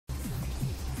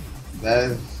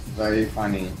That is very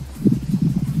funny.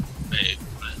 Wait,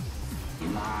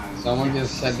 Someone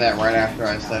just said that right after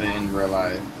I said it in real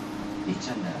life. They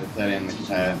said it in the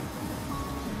chat.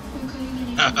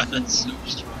 that's so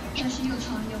strange.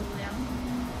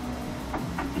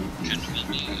 Couldn't be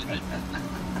me.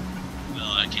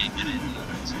 Well, I can't get into it.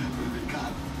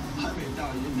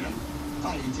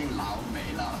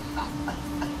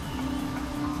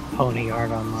 Pony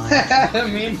art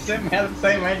online. Me and Sim had the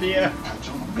same idea.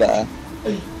 Yeah.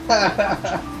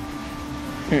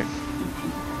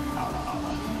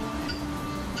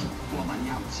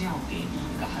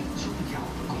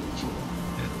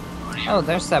 Oh,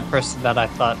 there's that person that I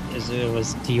thought it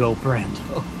was Dio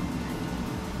Brando.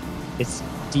 It's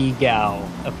D Gao,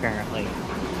 apparently.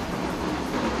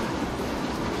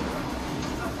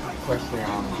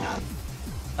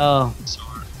 Oh,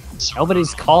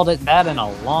 nobody's called it that in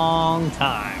a long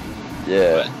time.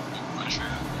 Yeah.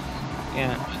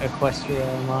 Yeah, Equestria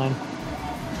Online.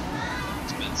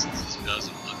 It's been since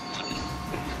 2011.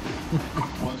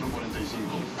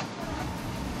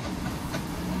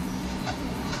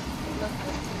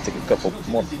 Take a couple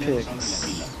more pics. I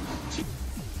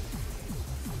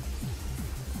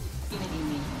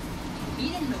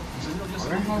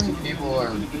wonder how many people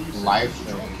are live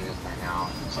streaming this right now.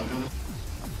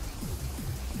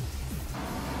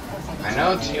 I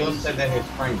know Teal said that his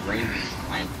friend Green is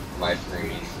live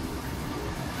streaming.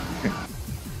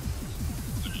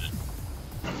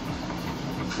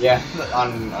 Yeah,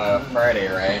 on Friday,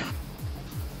 right?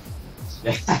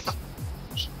 Yeah.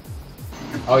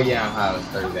 Oh yeah, it was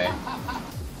Thursday.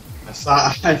 I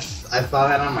saw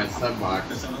that on my sub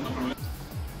box.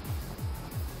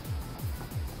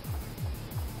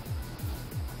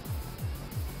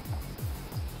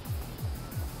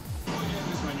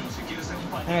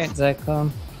 Alright,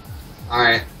 Zyclone.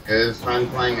 Alright, it was fun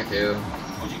playing with you.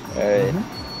 Alright.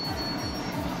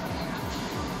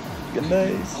 Good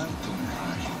night.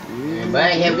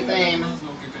 Bye, have a good time.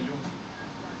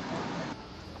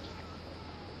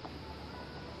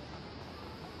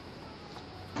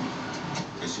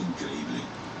 Es increíble.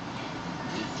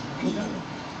 Míralo.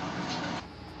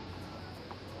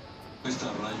 Está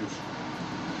a rayos.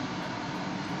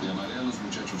 Llamaré a los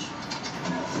muchachos.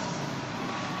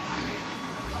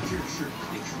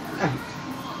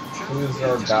 Who's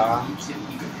your dog?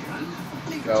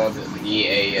 Go to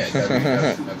EA.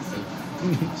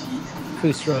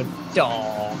 Kusro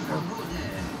Dog.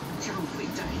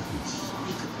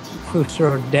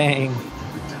 Kusro Dang.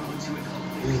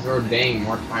 Who's your dang?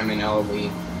 More time in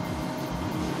LOE.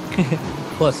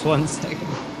 Plus 1 second.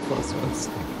 Plus 1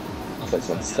 second. Plus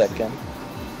 1 second.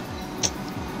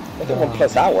 I think 1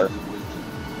 plus hour.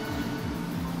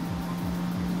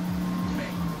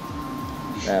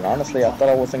 Man, honestly, I thought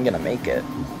I wasn't gonna make it.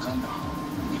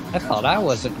 I thought I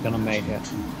wasn't gonna make it.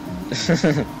 Is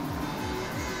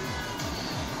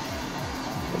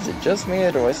it just me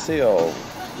or do I see all?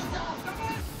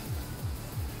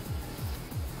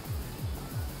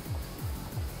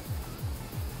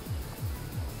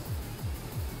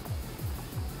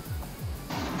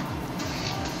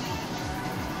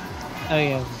 Oh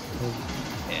yeah.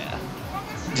 Yeah.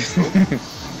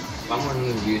 Someone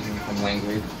is using some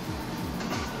language.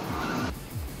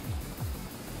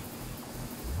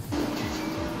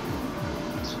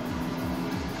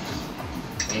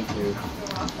 Thank you.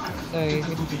 So you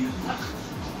can...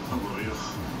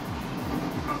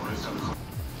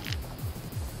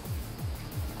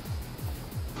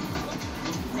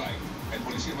 El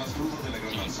policía más rudo de la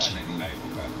Gran Manzana en una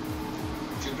época.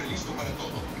 Siempre listo para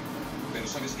todo. Pero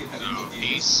sabes qué talento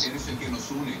tienes. Eres el que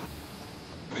nos une.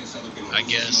 Pensado que I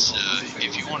guess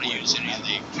if you want to use any of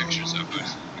the pictures I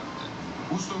posted.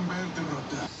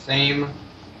 Same.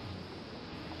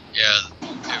 Yeah,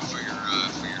 for your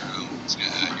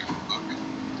book.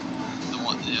 The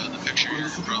one, the picture you're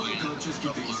probably upload.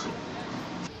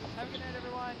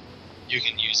 You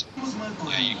can use,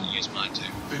 yeah, you can use mine too,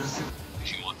 if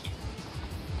you want to.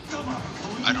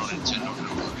 I don't intend on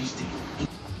uploading it.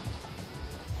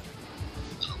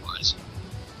 Otherwise.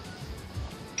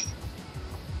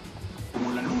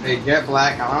 Hey, Get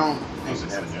Black, I don't think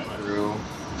that's true.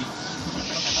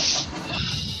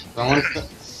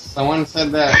 Someone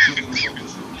said that.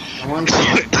 Someone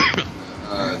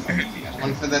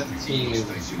said that the team is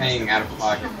paying out of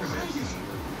pocket for this,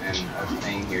 and us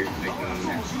paying here to make them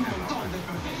next channel.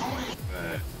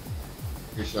 But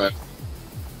you're sure.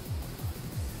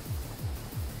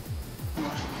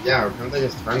 Yeah, or couldn't they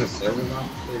just turn the servers off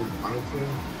if they wanted to?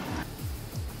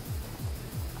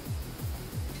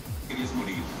 Querías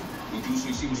morir. Incluso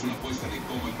hicimos una apuesta de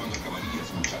cómo y cuándo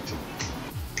acabarías, muchacho.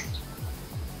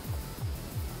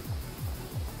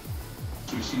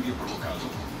 Suicidio provocado.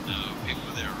 No,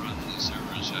 people that run these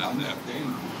servers have Anda, that.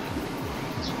 ten.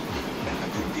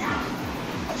 Atendido.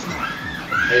 Hazlo.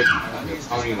 Hey,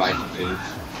 how many licenses?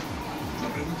 La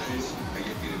pregunta es,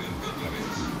 ¿ella quiere verte otra vez?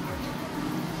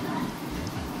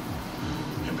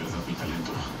 En verdad, mi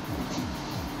talento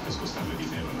es costarle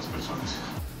dinero a las personas.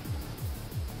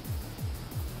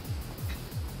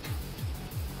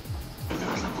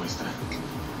 Perderás la apuesta.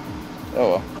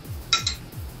 Oh well.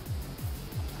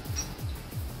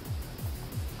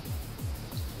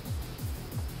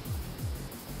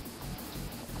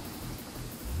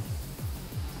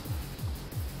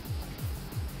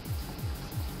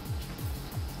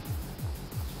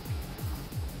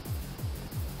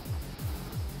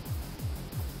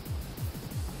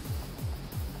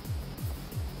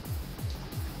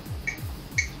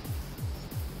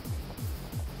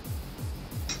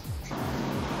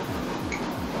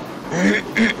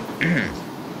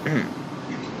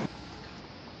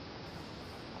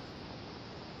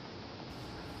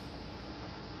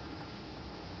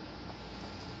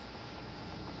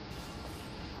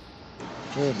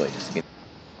 Oh boy, just get...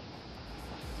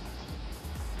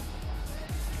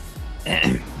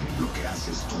 Lo que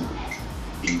haces tú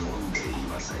y dónde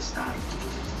ibas a estar.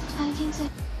 Alguien se...